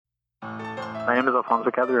My name is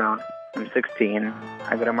Alfonso Calderon. I'm 16.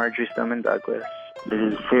 I go to Marjory Stoneman Douglas. It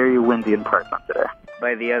is very windy in Parkland today.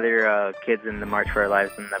 By the other kids in the March for Our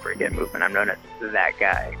Lives and Never Again movement, I'm known as that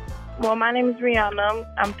guy. Well, my name is Rihanna.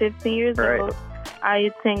 I'm 15 years old. I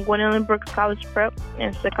attend Gwendolyn Brooks College Prep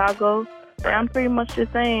in Chicago. And I'm pretty much the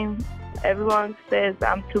same. Everyone says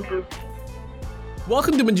I'm too blue.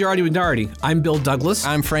 Welcome to Majority Minority. I'm Bill Douglas.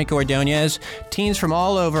 I'm Franco Ordonez. Teens from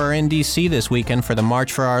all over are in D.C. this weekend for the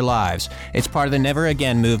March for Our Lives. It's part of the Never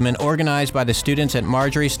Again movement organized by the students at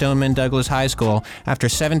Marjory Stoneman Douglas High School after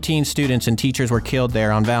 17 students and teachers were killed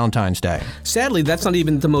there on Valentine's Day. Sadly, that's not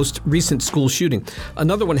even the most recent school shooting.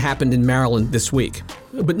 Another one happened in Maryland this week.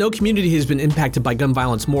 But no community has been impacted by gun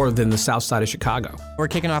violence more than the south side of Chicago. We're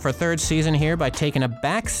kicking off our third season here by taking a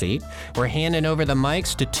back seat. We're handing over the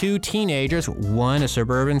mics to two teenagers, one a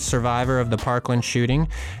suburban survivor of the Parkland shooting,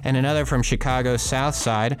 and another from Chicago's south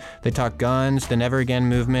side. They talk guns, the Never Again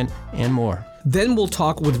movement, and more. Then we'll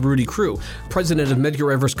talk with Rudy Crew, president of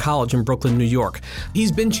Medgar Evers College in Brooklyn, New York.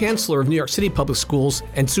 He's been chancellor of New York City Public Schools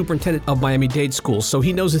and superintendent of Miami-Dade Schools, so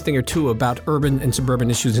he knows a thing or two about urban and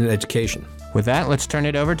suburban issues in education. With that, let's turn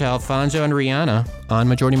it over to Alfonso and Rihanna on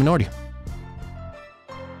Majority Minority.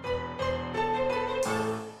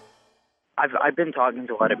 I've been talking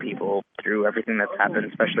to a lot of people through everything that's happened,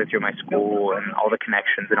 especially through my school and all the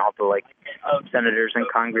connections and all the senators and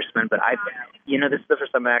congressmen. But this is the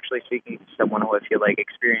first time I'm actually speaking to someone who I feel like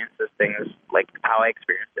experiences things like how I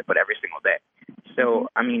experienced it, but every single day. So,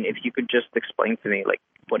 if you could just explain to me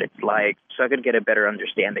what it's like, so I could get a better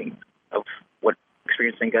understanding of what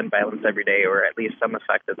experiencing gun violence every day, or at least some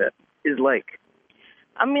effect of it, is like.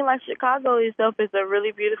 Chicago itself is a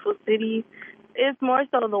really beautiful city. It's more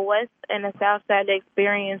so the West and the South Side that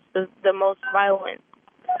experience the most violence.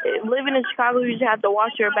 Living in Chicago, you just have to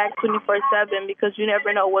watch your back 24/7 because you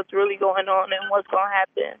never know what's really going on and what's going to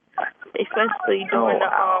happen, especially during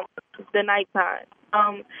the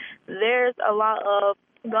nighttime. There's a lot of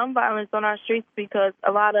gun violence on our streets because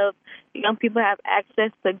a lot of young people have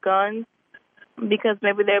access to guns because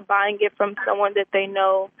maybe they're buying it from someone that they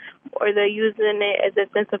know, or they're using it as a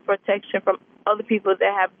sense of protection from other people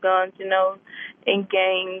that have guns, in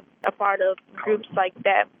gangs, a part of groups like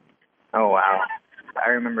that. Oh, wow. I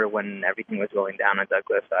remember when everything was going down at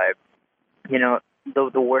Douglas,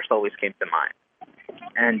 the worst always came to mind.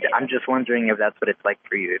 And I'm just wondering if that's what it's like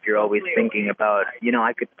for you, if you're always thinking about,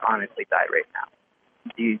 I could honestly die right now.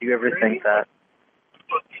 Do you ever think that?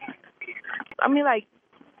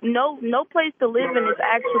 No place to live in is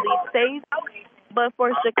actually safe, but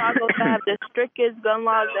for Chicago to have the strictest gun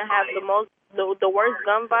laws and have the worst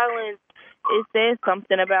gun violence, it says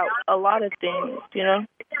something about a lot of things,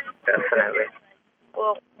 Definitely.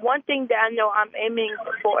 Well, one thing that I know I'm aiming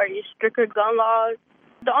for is stricter gun laws.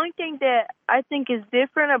 The only thing that I think is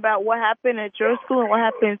different about what happened at your school and what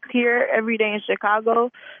happens here every day in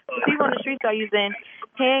Chicago, people on the streets are using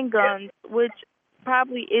handguns, which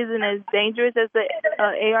probably isn't as dangerous as the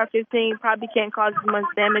AR-15, probably can't cause as much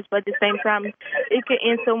damage, but at the same time, it could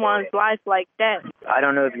end someone's life like that. I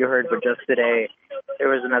don't know if you heard, but just today, there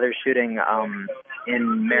was another shooting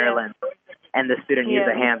in Maryland, and the student used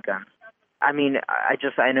a handgun. I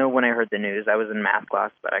know when I heard the news, I was in math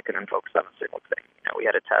class, but I couldn't focus on a single thing. We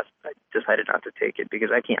had a test. I decided not to take it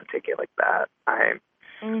because I can't take it like that. I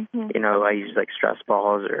use stress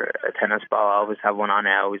balls or a tennis ball. I always have one on.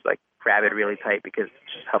 I always grab it really tight because it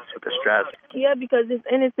just helps with the stress. Yeah, because it's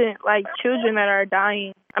innocent, children that are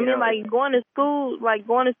dying. Going to school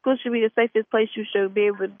should be the safest place you should be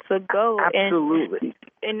able to go. Absolutely.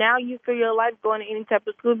 And now you feel your life going to any type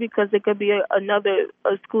of school because it could be another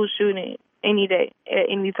school shooting any day, at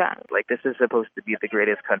any time. This is supposed to be the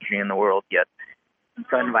greatest country in the world, yet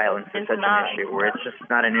gun violence is such an issue where it's just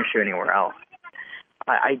not an issue anywhere else.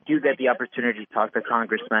 I do get the opportunity to talk to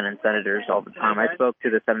congressmen and senators all the time. I spoke to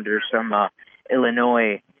the senators from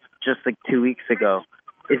Illinois just 2 weeks ago.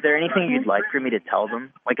 Is there anything you'd like for me to tell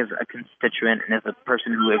them, as a constituent and as a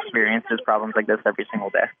person who experiences problems like this every single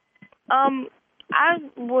day? I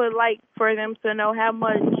would like for them to know how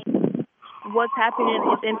much what's happening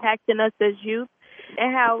is impacting us as youth,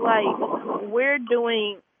 and how we're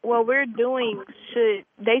doing what we're doing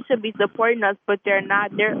they should be supporting us, but they're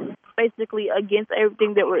not. They're basically against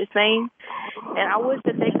everything that we're saying, and I wish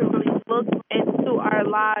that they could really look into our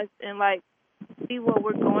lives and see what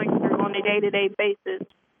we're going through on a day-to-day basis.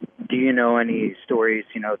 Do you know any stories,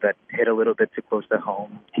 that hit a little bit too close to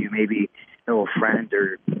home? Do you maybe know a friend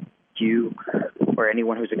or you or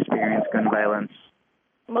anyone who's experienced gun violence?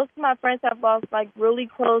 Most of my friends have lost really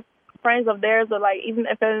close friends of theirs, or even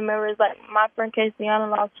family members. My friend Caseyana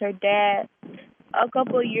lost her dad a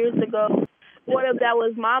couple of years ago. what if that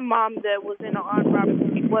was my mom that was in an armed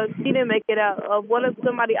robbery? What if she didn't make it out? What if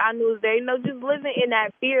somebody I knew was there? You know, just living in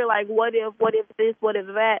that fear, like what if this, what if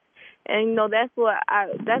that? And you know, that's what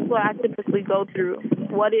I typically go through.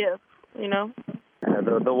 What if, you know?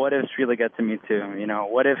 The what ifs really get to me too. You know,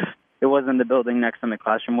 what if it wasn't the building next to my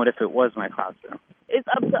classroom? What if it was my classroom? It's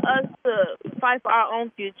up to us to fight for our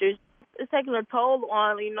own futures. It's taking a toll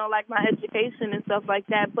on, you know, like my education and stuff like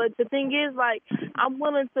that. But the thing is, like, I'm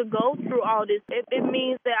willing to go through all this. It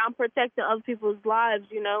means that I'm protecting other people's lives,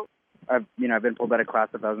 you know. I've been pulled out of class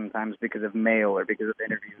 1,000 times because of mail or because of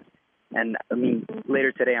interviews. And, I mean,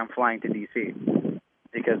 later today I'm flying to D.C.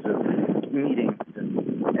 because of meetings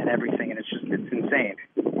and everything, and it's insane.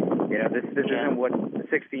 You know, this isn't what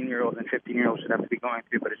 16-year-olds and 15-year-olds should have to be going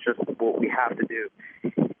through, but it's just what we have to do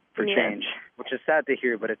for change, which is sad to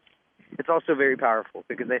hear, but it's also very powerful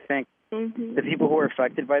because I think the people who are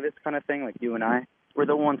affected by this kind of thing, like you and I, we're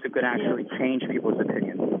the ones who can actually change people's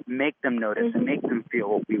opinions, make them notice, and make them feel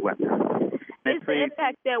what we went through. It's the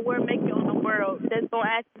impact that we're making on the world that's going to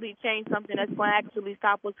actually change something that's going to actually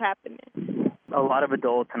stop what's happening. A lot of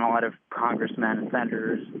adults and a lot of congressmen and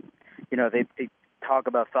senators, you know, they talk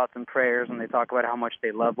about thoughts and prayers and they talk about how much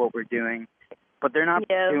they love what we're doing, but they're not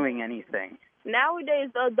doing anything.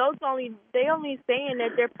 Nowadays, adults only saying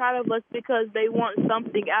that they're proud of us because they want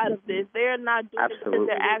something out of this. They're not doing it because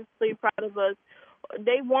they're actually proud of us.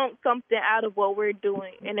 They want something out of what we're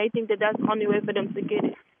doing, and they think that that's the only way for them to get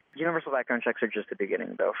it. Universal background checks are just the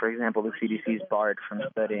beginning, though. For example, the CDC is barred from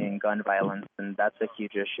studying gun violence, and that's a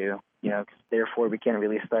huge issue. You know, 'cause therefore we can't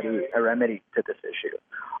really study a remedy to this issue.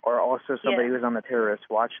 Or also somebody who's on the terrorist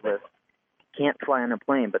watch list can't fly on a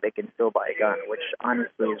plane, but they can still buy a gun, which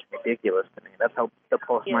honestly is ridiculous to me. That's how the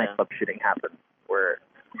Pulse nightclub shooting happened, where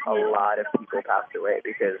a lot of people passed away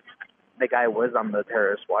because the guy was on the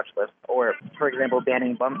terrorist watch list. Or, for example,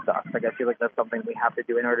 banning bump stocks. Like, I feel like that's something we have to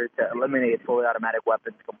do in order to eliminate fully automatic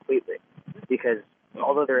weapons completely. Because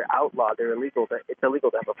although they're outlawed, they're illegal. It's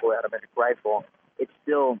illegal to have a fully automatic rifle. It's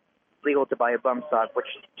still legal to buy a bump stock, which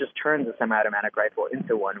just turns a semi-automatic rifle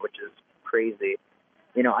into one, which is crazy.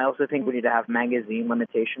 You know, I also think we need to have magazine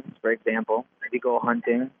limitations. For example, if you go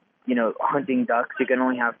hunting, you know, hunting ducks, you can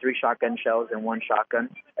only have 3 shotgun shells and 1 shotgun.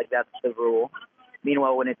 Like, that's the rule.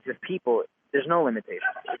 Meanwhile, when it's with people, there's no limitation.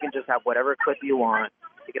 You can just have whatever clip you want.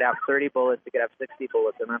 You could have 30 bullets. You could have 60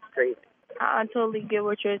 bullets, and that's crazy. I totally get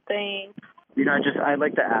what you're saying. You know, I'd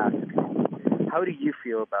like to ask, how do you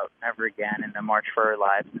feel about Never Again and the March for Our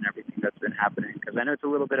Lives and everything that's been happening? Because I know it's a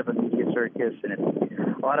little bit of a media circus, and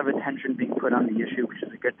it's a lot of attention being put on the issue, which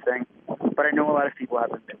is a good thing. But I know a lot of people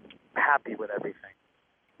haven't been happy with everything.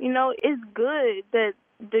 You know, it's good that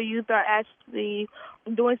the youth are actually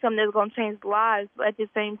doing something that's going to change lives. But at the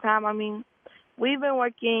same time, I mean, we've been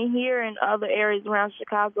working here in other areas around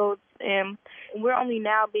Chicago, and we're only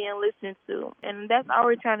now being listened to. And that's all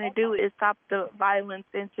we're trying to do is stop the violence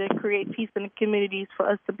and to create peace in the communities for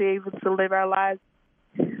us to be able to live our lives.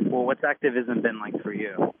 Well, what's activism been like for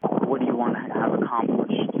you? What do you want to have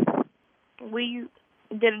accomplished? We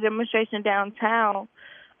did a demonstration downtown,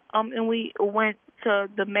 and we went to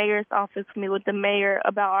the mayor's office to meet with the mayor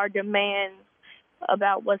about our demands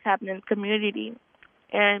about what's happening in the community.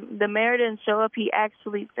 And the mayor didn't show up. He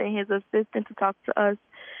actually sent his assistant to talk to us.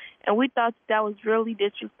 And we thought that was really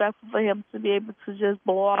disrespectful for him to be able to just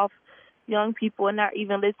blow off young people and not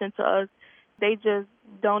even listen to us. They just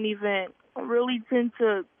don't even really tend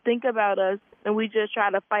to think about us. And we just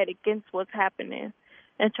try to fight against what's happening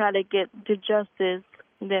and try to get the justice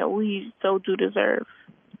that we so do deserve.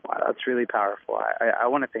 Wow, that's really powerful. I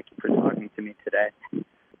want to thank you for talking to me today.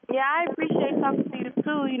 Yeah, I appreciate talking to you,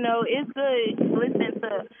 too. You know, it's good to listen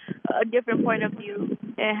to a different point of view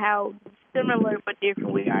and how similar but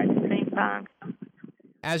different we are at the same time.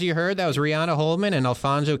 As you heard, that was Rihanna Holman and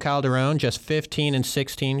Alfonso Calderon, just 15 and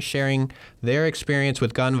 16, sharing their experience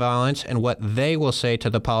with gun violence and what they will say to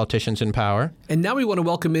the politicians in power. And now we want to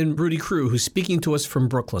welcome in Rudy Crew, who's speaking to us from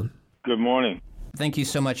Brooklyn. Good morning. Thank you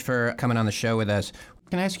so much for coming on the show with us.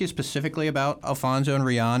 Can I ask you specifically about Alfonso and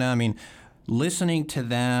Rihanna? I mean, listening to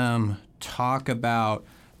them talk about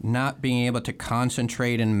not being able to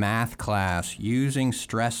concentrate in math class, using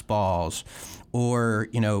stress balls, or,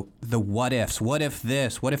 you know, the what ifs. What if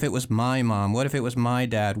this? What if it was my mom? What if it was my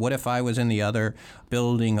dad? What if I was in the other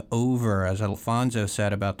building over, as Alfonso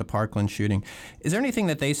said about the Parkland shooting? Is there anything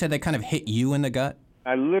that they said that kind of hit you in the gut?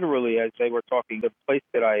 I literally, as they were talking, the place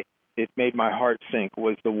that it made my heart sink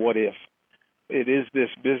was the what if. It is this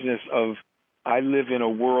business of I live in a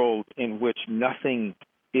world in which nothing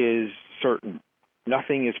is certain.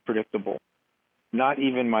 Nothing is predictable, not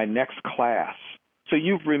even my next class. So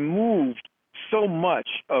you've removed so much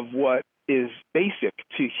of what is basic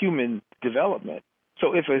to human development.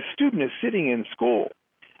 So if a student is sitting in school,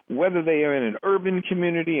 whether they are in an urban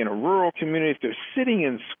community, in a rural community, if they're sitting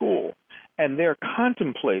in school and they're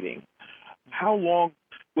contemplating how long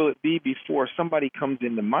will it be before somebody comes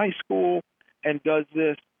into my school and does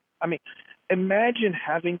this? I mean, imagine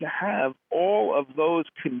having to have all of those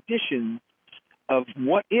conditions of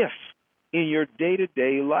what if in your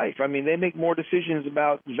day-to-day life. I mean, they make more decisions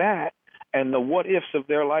about that and the what ifs of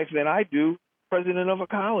their life than I do, president of a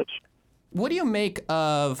college. What do you make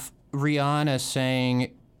of Rihanna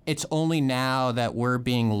saying it's only now that we're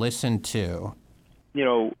being listened to? You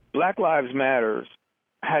know, Black Lives Matter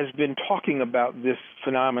has been talking about this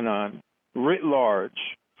phenomenon writ large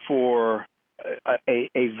for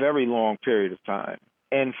a very long period of time.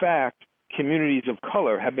 In fact, communities of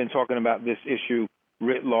color have been talking about this issue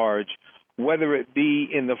writ large, whether it be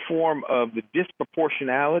in the form of the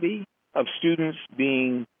disproportionality of students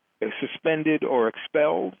being suspended or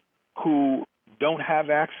expelled who don't have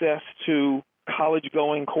access to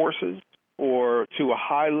college-going courses or to a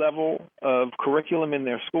high level of curriculum in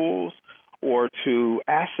their schools or to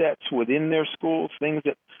assets within their schools, things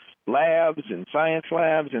that labs and science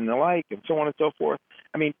labs and the like and so on and so forth.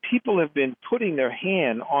 I mean, people have been putting their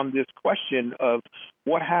hand on this question of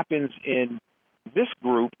what happens in this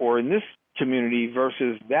group or in this community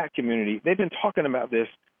versus that community. They've been talking about this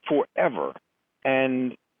forever.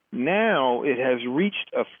 And now it has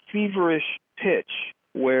reached a feverish pitch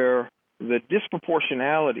where the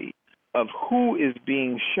disproportionality of who is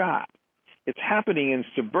being shot, it's happening in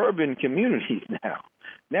suburban communities now.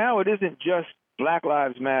 Now it isn't just Black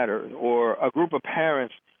Lives Matter or a group of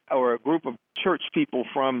parents or a group of church people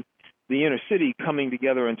from the inner city coming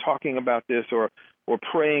together and talking about this or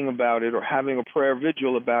praying about it or having a prayer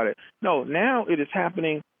vigil about it. No, now it is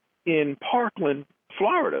happening in Parkland,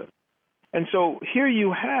 Florida. And so here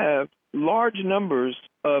you have large numbers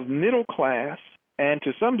of middle class and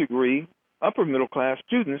to some degree upper middle class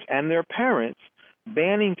students and their parents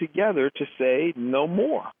banding together to say no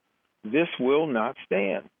more. This will not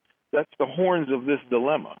stand. That's the horns of this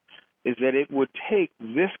dilemma, is that it would take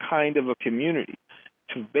this kind of a community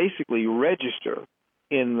to basically register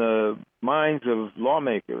in the minds of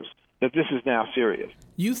lawmakers that this is now serious.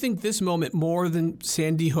 You think this moment, more than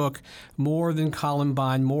Sandy Hook, more than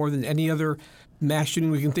Columbine, more than any other mass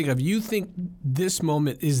shooting we can think of, you think this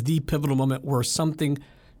moment is the pivotal moment where something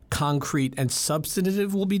concrete and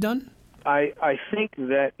substantive will be done? I think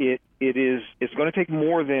that it's going to take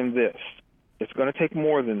more than this. It's going to take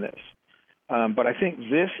more than this. But I think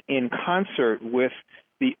this, in concert with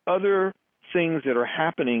the other things that are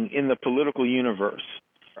happening in the political universe,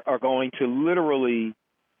 are going to literally,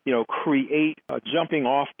 create a jumping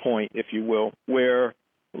off point, if you will, where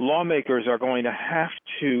lawmakers are going to have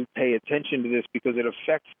to pay attention to this because it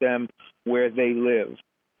affects them where they live.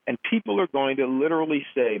 And people are going to literally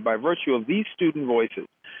say, by virtue of these student voices,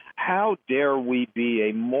 how dare we be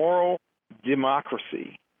a moral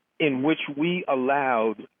democracy in which we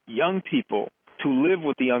allowed young people to live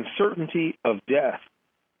with the uncertainty of death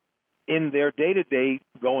in their day-to-day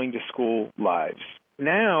going to school lives.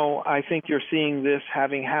 Now, I think you're seeing this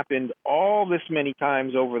having happened all this many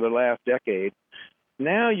times over the last decade.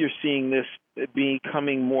 Now you're seeing this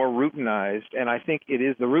becoming more routinized, and I think it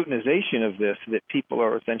is the routinization of this that people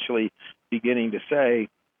are essentially beginning to say,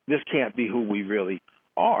 this can't be who we really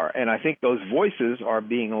are. And I think those voices are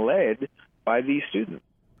being led by these students.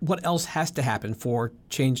 What else has to happen for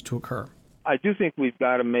change to occur? I do think we've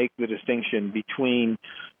got to make the distinction between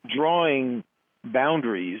drawing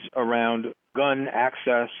boundaries around gun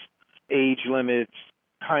access, age limits,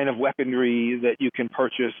 kind of weaponry that you can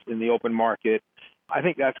purchase in the open market. I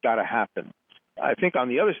think that's got to happen. I think on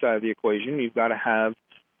the other side of the equation, you've got to have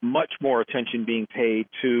much more attention being paid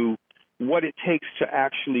to what it takes to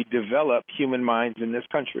actually develop human minds in this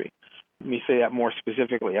country. Let me say that more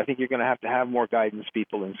specifically. I think you're going to have more guidance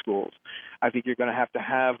people in schools. I think you're going to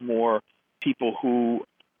have more people who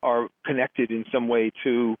are connected in some way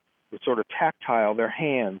to the sort of tactile, their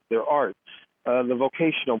hands, their art, the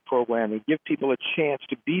vocational programming, give people a chance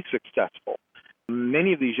to be successful.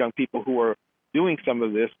 Many of these young people who are doing some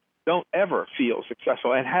of this don't ever feel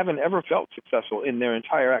successful and haven't ever felt successful in their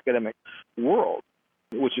entire academic world,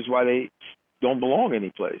 which is why they don't belong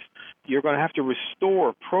anyplace. You're going to have to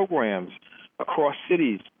restore programs across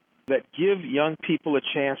cities that give young people a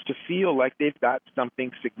chance to feel like they've got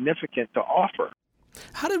something significant to offer.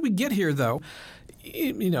 How did we get here, though?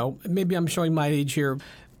 Maybe I'm showing my age here.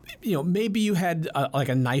 Maybe you had like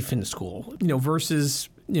a knife in school, versus,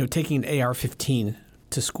 taking an AR-15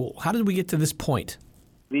 to school. How did we get to this point?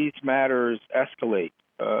 These matters escalate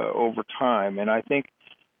over time, and I think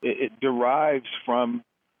it derives from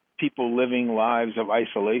people living lives of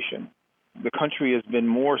isolation. The country has been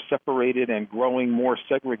more separated and growing more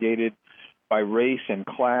segregated by race and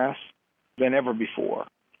class than ever before.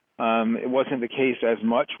 It wasn't the case as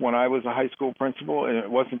much when I was a high school principal, and it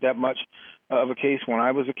wasn't that much of a case when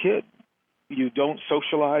I was a kid. You don't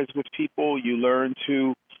socialize with people. You learn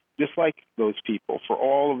to dislike those people for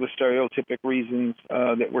all of the stereotypic reasons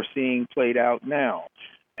that we're seeing played out now.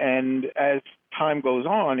 And as time goes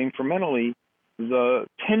on, incrementally, the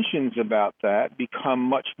tensions about that become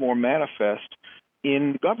much more manifest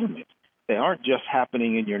in government. They aren't just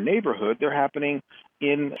happening in your neighborhood. They're happening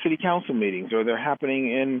in city council meetings, or they're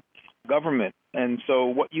happening in government. And so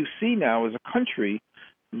what you see now is a country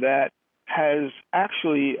that has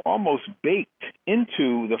actually almost baked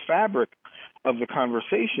into the fabric of the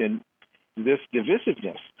conversation this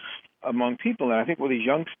divisiveness among people. And I think what these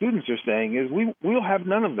young students are saying is we'll have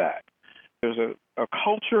none of that. There's a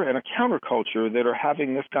culture and a counterculture that are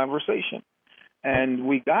having this conversation. And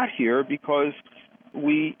we got here because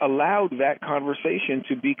we allowed that conversation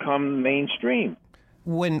to become mainstream.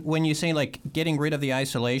 When you say like getting rid of the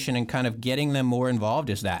isolation and kind of getting them more involved,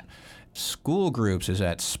 is that school groups? Is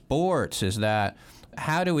that sports? Is that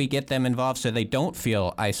how do we get them involved so they don't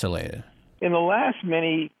feel isolated? In the last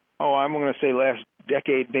I'm going to say last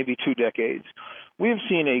decade, maybe 2 decades, we have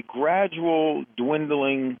seen a gradual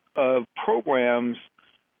dwindling of programs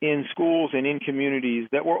in schools and in communities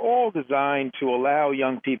that were all designed to allow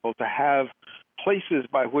young people to have places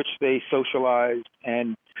by which they socialized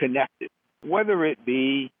and connected, whether it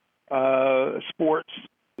be sports,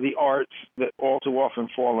 the arts that all too often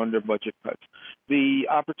fall under budget cuts, the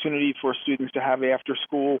opportunity for students to have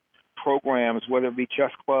after-school programs, whether it be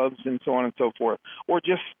chess clubs and so on and so forth, or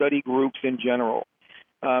just study groups in general.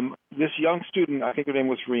 This young student, I think her name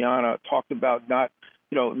was Rihanna, talked about not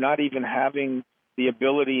even having the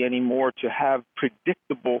ability anymore to have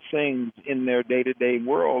predictable things in their day-to-day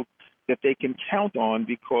world that they can count on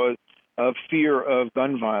because of fear of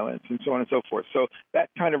gun violence and so on and so forth. So that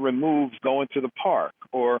kind of removes going to the park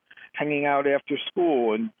or hanging out after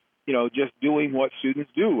school and, just doing what students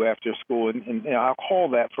do after school. And I'll call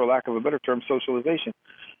that, for lack of a better term, socialization.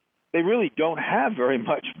 They really don't have very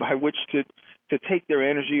much by which to take their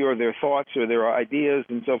energy or their thoughts or their ideas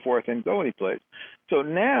and so forth and go anyplace. So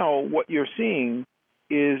now what you're seeing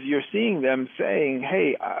is them saying,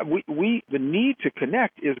 hey, the need to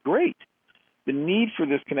connect is great. The need for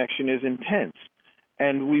this connection is intense.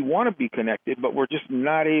 And we want to be connected, but we're just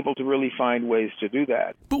not able to really find ways to do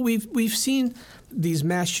that. But we've seen these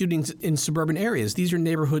mass shootings in suburban areas. These are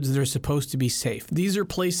neighborhoods that are supposed to be safe. These are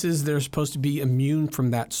places that are supposed to be immune from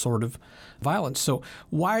that sort of violence. So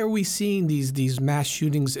why are we seeing these mass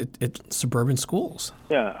shootings at suburban schools?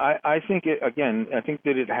 Yeah, I think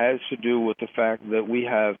that it has to do with the fact that we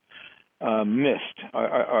have missed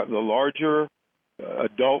the larger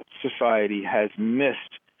adult society has missed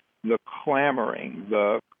the clamoring,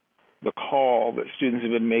 the call that students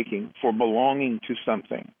have been making for belonging to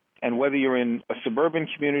something. And whether you're in a suburban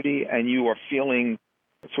community and you are feeling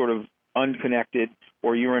sort of unconnected,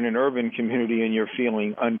 or you're in an urban community and you're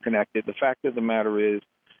feeling unconnected, the fact of the matter is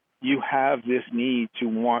you have this need to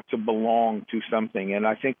want to belong to something. And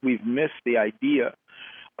I think we've missed the idea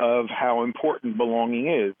of how important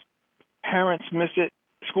belonging is. Parents miss it,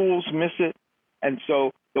 schools miss it, and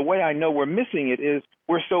so the way I know we're missing it is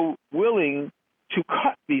we're so willing to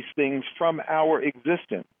cut these things from our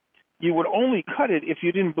existence. You would only cut it if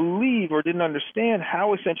you didn't believe or didn't understand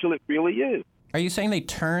how essential it really is. Are you saying they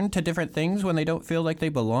turn to different things when they don't feel like they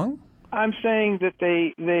belong? I'm saying that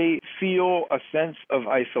they feel a sense of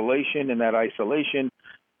isolation, and that isolation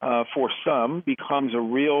for some becomes a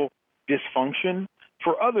real dysfunction.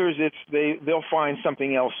 For others, they'll find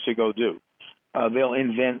something else to go do. They'll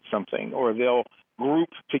invent something, or they'll group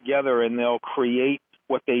together and they'll create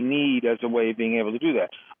what they need as a way of being able to do that.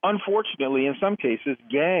 Unfortunately, in some cases,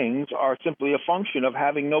 gangs are simply a function of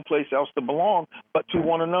having no place else to belong but to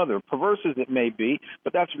one another. Perverse as it may be,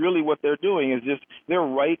 but that's really what they're doing, is just their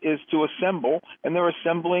right is to assemble, and they're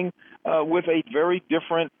assembling with a very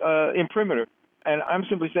different imprimatur. And I'm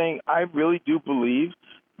simply saying I really do believe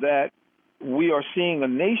that we are seeing a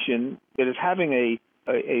nation that is having a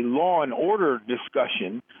law and order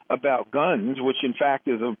discussion about guns, which in fact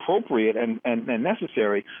is appropriate and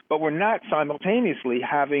necessary, but we're not simultaneously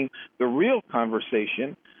having the real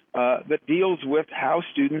conversation that deals with how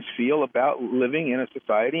students feel about living in a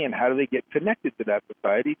society and how do they get connected to that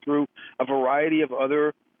society through a variety of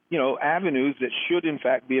other avenues that should in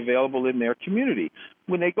fact be available in their community.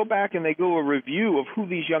 When they go back and they do a review of who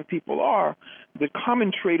these young people are, the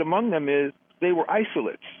common trait among them is they were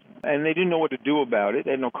isolates. And they didn't know what to do about it.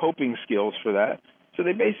 They had no coping skills for that. So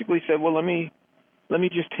they basically said, well, let me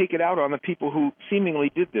just take it out on the people who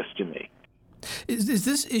seemingly did this to me. Is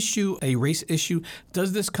this issue a race issue?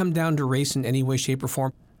 Does this come down to race in any way, shape, or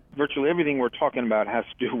form? Virtually everything we're talking about has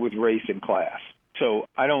to do with race and class. So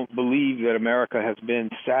I don't believe that America has been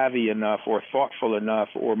savvy enough or thoughtful enough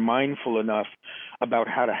or mindful enough about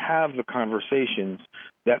how to have the conversations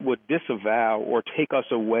that would disavow or take us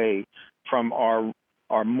away from our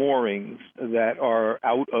moorings that are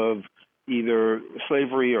out of either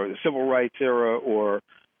slavery or the civil rights era or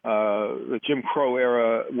the Jim Crow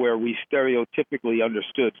era, where we stereotypically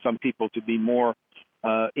understood some people to be more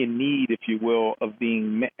in need, if you will, of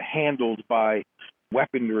being handled by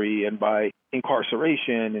weaponry and by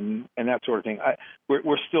incarceration and that sort of thing.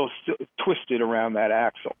 We're still twisted around that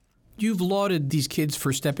axle. You've lauded these kids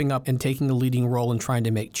for stepping up and taking a leading role in trying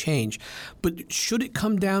to make change, but should it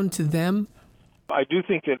come down to them? I do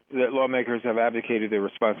think that lawmakers have abdicated their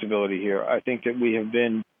responsibility here. I think that we have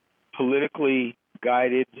been politically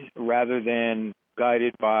guided rather than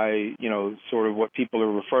guided by, sort of what people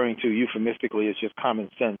are referring to euphemistically as just common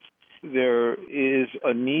sense. There is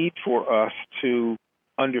a need for us to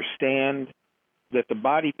understand that the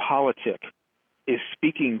body politic is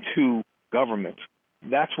speaking to government.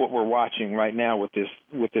 That's what we're watching right now with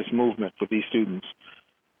this movement, with these students.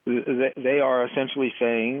 They are essentially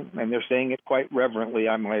saying, and they're saying it quite reverently,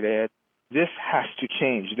 I might add, this has to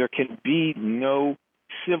change. There can be no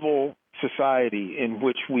civil society in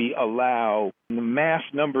which we allow the mass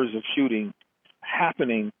numbers of shootings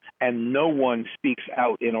happening and no one speaks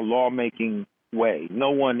out in a lawmaking way. No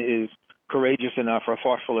one is courageous enough or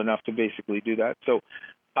thoughtful enough to basically do that. So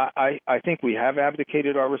I think we have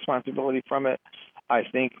abdicated our responsibility from it. I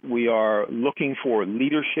think we are looking for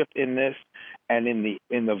leadership in this, and in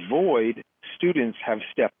the void, students have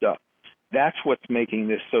stepped up. That's what's making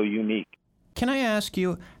this so unique. Can I ask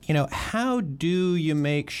you, how do you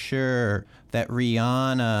make sure that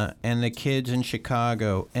Rihanna and the kids in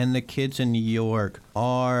Chicago and the kids in New York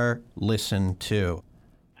are listened to?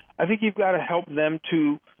 I think you've got to help them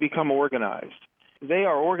to become organized. They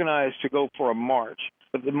are organized to go for a march,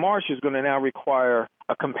 but the march is going to now require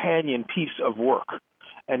a companion piece of work.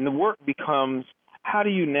 And the work becomes, how do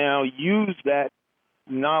you now use that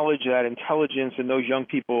knowledge, that intelligence, and those young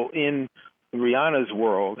people in Rihanna's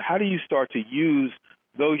world? How do you start to use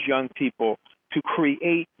those young people to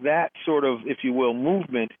create that sort of, if you will,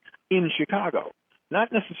 movement in Chicago? Not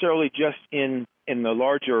necessarily just in the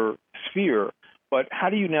larger sphere, but how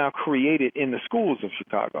do you now create it in the schools of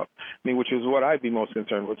Chicago? Which is what I'd be most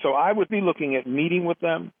concerned with. So I would be looking at meeting with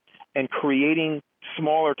them and creating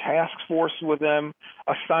smaller task force with them,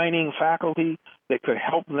 assigning faculty that could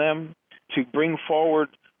help them to bring forward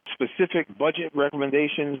specific budget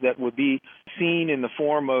recommendations that would be seen in the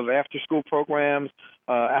form of after-school programs,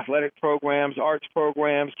 athletic programs, arts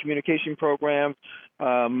programs, communication programs,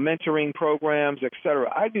 mentoring programs, et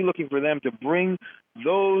cetera. I'd be looking for them to bring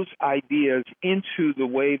those ideas into the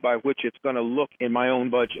way by which it's going to look in my own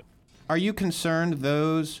budget. Are you concerned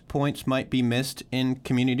those points might be missed in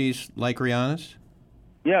communities like Rihanna's?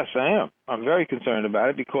 Yes, I am. I'm very concerned about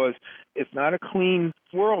it because it's not a clean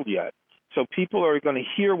world yet. So people are going to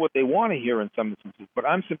hear what they want to hear in some instances. But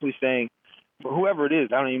I'm simply saying, for whoever it is,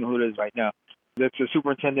 I don't even know who it is right now, that's the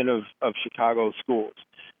superintendent of Chicago schools,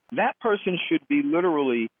 that person should be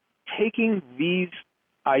literally taking these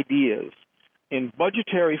ideas in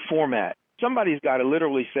budgetary format. Somebody's got to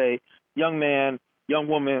literally say, young man, young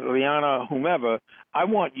woman, Rihanna, whomever, I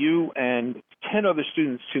want you and 10 other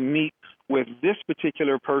students to meet with this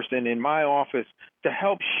particular person in my office to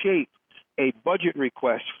help shape a budget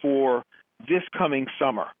request for this coming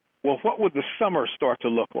summer. Well, what would the summer start to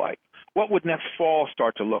look like? What would next fall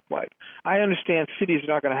start to look like? I understand cities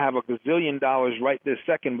are not going to have $1 gazillion right this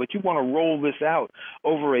second, but you want to roll this out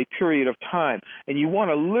over a period of time, and you want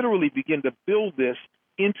to literally begin to build this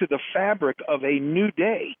into the fabric of a new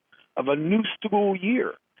day, of a new school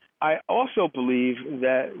year. I also believe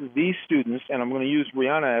that these students, and I'm going to use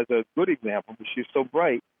Rihanna as a good example because she's so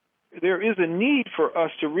bright, there is a need for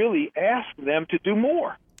us to really ask them to do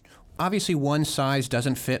more. Obviously, one size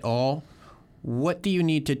doesn't fit all. What do you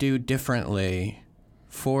need to do differently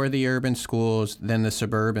for the urban schools than the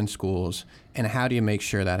suburban schools, and how do you make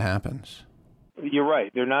sure that happens? You're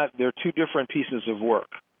right. They're two different pieces of work.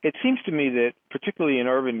 It seems to me that, particularly in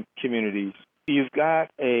urban communities, you've got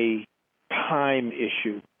a time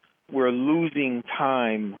issue. We're losing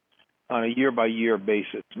time on a year-by-year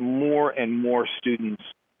basis. More and more students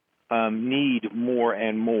need more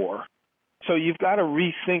and more. So you've got to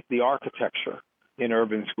rethink the architecture in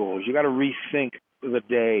urban schools. You've got to rethink the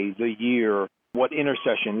day, the year, what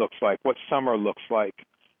intercession looks like, what summer looks like.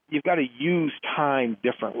 You've got to use time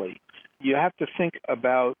differently. You have to think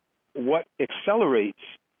about what accelerates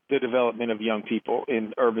the development of young people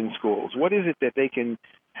in urban schools. What is it that they can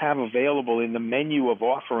have available in the menu of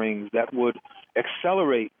offerings that would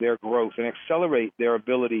accelerate their growth and accelerate their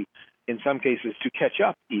ability, in some cases, to catch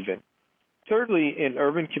up even? Thirdly, in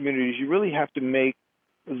urban communities, you really have to make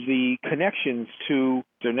the connections to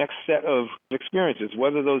the next set of experiences,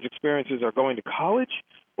 whether those experiences are going to college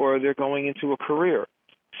or they're going into a career.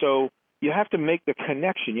 So you have to make the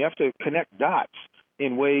connection. You have to connect dots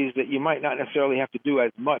in ways that you might not necessarily have to do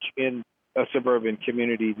as much in a suburban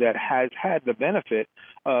community that has had the benefit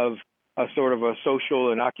of a sort of a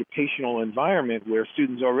social and occupational environment where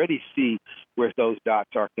students already see where those dots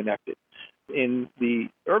are connected. In the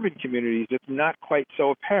urban communities, it's not quite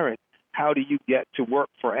so apparent. How do you get to work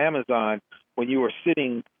for Amazon when you are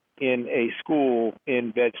sitting in a school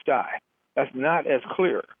in Bed-Stuy? That's not as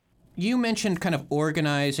clear. You mentioned kind of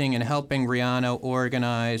organizing and helping Rihanna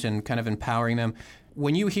organize and kind of empowering them.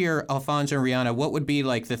 When you hear Alfonso and Rihanna, what would be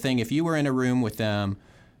like the thing, if you were in a room with them,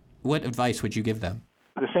 what advice would you give them?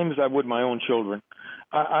 The same as I would my own children.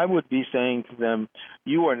 I would be saying to them,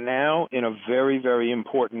 you are now in a very, very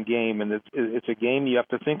important game, and it's a game you have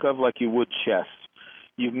to think of like you would chess.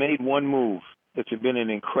 You've made one move. It's been an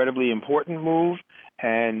incredibly important move,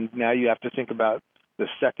 and now you have to think about the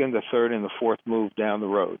second, the third, and the fourth move down the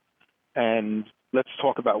road. And let's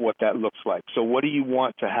talk about what that looks like. So what do you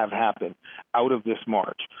want to have happen out of this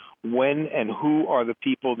march? When and who are the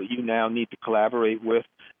people that you now need to collaborate with?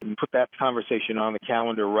 And put that conversation on the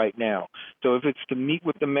calendar right now. So if it's to meet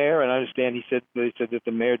with the mayor, and I understand they said that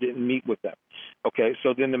the mayor didn't meet with them. Okay,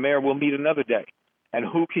 so then the mayor will meet another day. And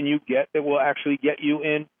who can you get that will actually get you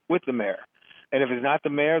in with the mayor? And if it's not the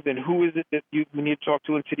mayor, then who is it that you need to talk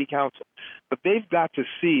to in city council? But they've got to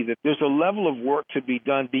see that there's a level of work to be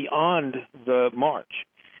done beyond the march.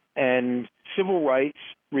 And civil rights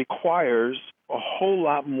requires a whole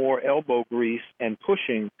lot more elbow grease and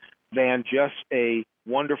pushing than just a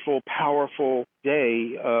wonderful, powerful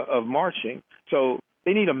day of marching. So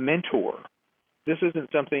they need a mentor. This isn't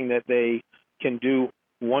something that they can do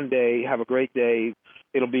one day, have a great day.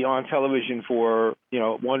 It'll be on television for,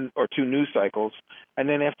 one or two news cycles. And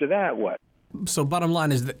then after that, what? So bottom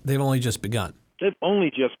line is that they've only just begun. They've only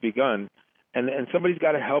just begun. And somebody's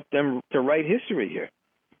got to help them to write history here.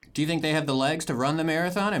 Do you think they have the legs to run the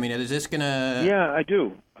marathon? I mean, is this going to... Yeah, I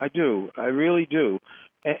do. I really do.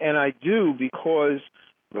 And I do because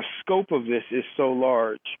the scope of this is so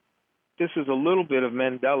large. This is a little bit of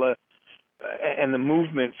Mandela and the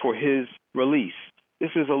movement for his release.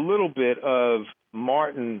 This is a little bit of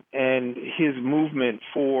Martin and his movement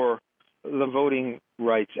for the Voting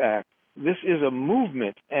Rights Act. This is a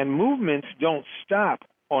movement, and movements don't stop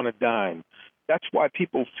on a dime. That's why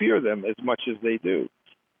people fear them as much as they do.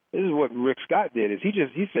 This is what Rick Scott did.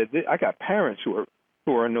 He said, I got parents who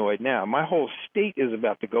are annoyed now. My whole state is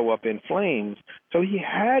about to go up in flames. So he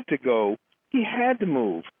had to go. He had to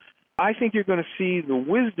move. I think you're going to see the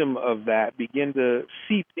wisdom of that begin to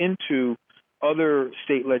seep into other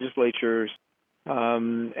state legislatures,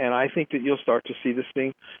 and I think that you'll start to see this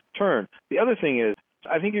thing turn. The other thing is,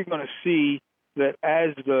 I think you're going to see that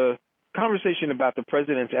as the conversation about the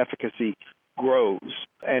president's efficacy grows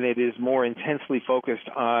and it is more intensely focused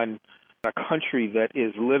on a country that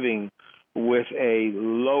is living with a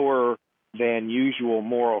lower than usual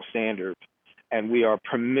moral standard, and we are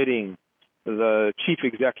permitting the chief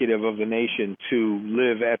executive of the nation to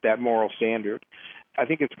live at that moral standard, I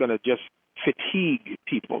think it's going to just fatigue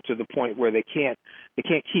people to the point where they can't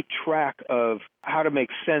keep track of how to make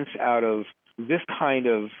sense out of this kind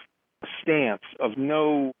of stance of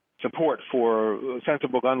no support for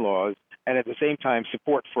sensible gun laws and at the same time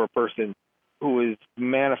support for a person who is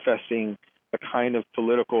manifesting the kind of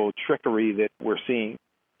political trickery that we're seeing.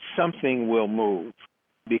 Something will move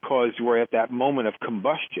because we're at that moment of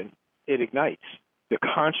combustion. It ignites. The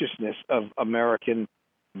consciousness of American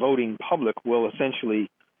voting public will essentially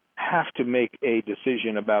have to make a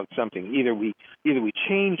decision about something. Either we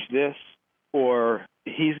change this, or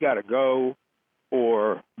he's got to go,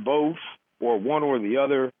 or both, or one or the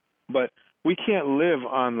other. But we can't live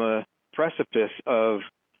on the precipice of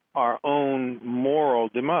our own moral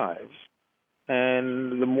demise.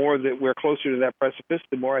 And the more that we're closer to that precipice,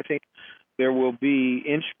 the more I think there will be,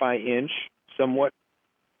 inch by inch, somewhat,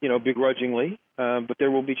 begrudgingly, but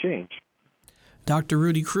there will be change. Dr.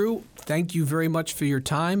 Rudy Crew, thank you very much for your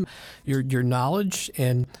time, your knowledge,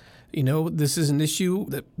 and this is an issue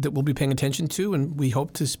that we'll be paying attention to, and we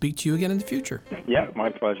hope to speak to you again in the future. Yeah, my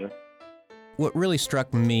pleasure. What really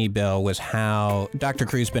struck me, Bill, was how Dr.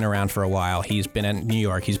 Crew's been around for a while. He's been in New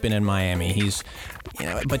York. He's been in Miami.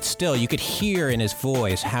 But still, you could hear in his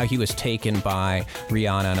voice how he was taken by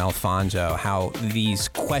Rihanna and Alfonso, how these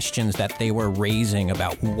questions that they were raising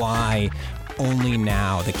about why only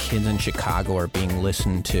now the kids in Chicago are being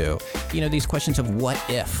listened to. These questions of what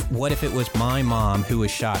if it was my mom who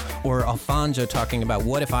was shot, or Alfonso talking about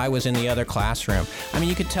what if I was in the other classroom. I mean,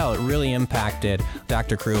 you could tell it really impacted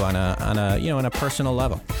Dr. Crew on a personal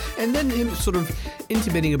level. And then him sort of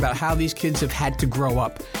intimating about how these kids have had to grow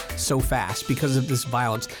up so fast because of this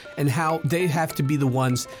violence, and how they have to be the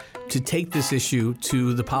ones to take this issue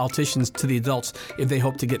to the politicians, to the adults, if they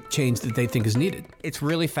hope to get change that they think is needed. It's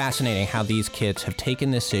really fascinating how these kids have taken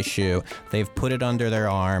this issue, they've put it under their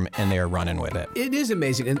arm, and they're running with it. It is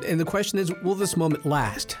amazing. And the question is, will this moment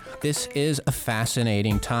last? This is a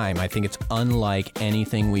fascinating time. I think it's unlike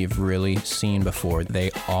anything we've really seen before.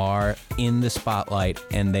 They are in the spotlight,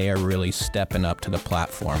 and they are really stepping up to the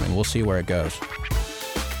platform, and we'll see where it goes.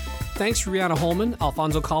 Thanks to Rihanna Holman,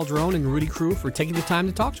 Alfonso Calderon, and Rudy Crew for taking the time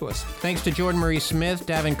to talk to us. Thanks to Jordan Marie Smith,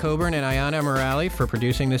 Davin Coburn, and Ayana Morali for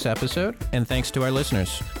producing this episode. And thanks to our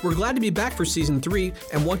listeners. We're glad to be back for Season 3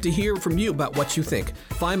 and want to hear from you about what you think.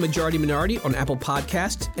 Find Majority Minority on Apple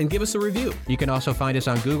Podcasts and give us a review. You can also find us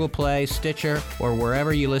on Google Play, Stitcher, or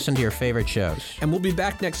wherever you listen to your favorite shows. And we'll be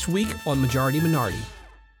back next week on Majority Minority.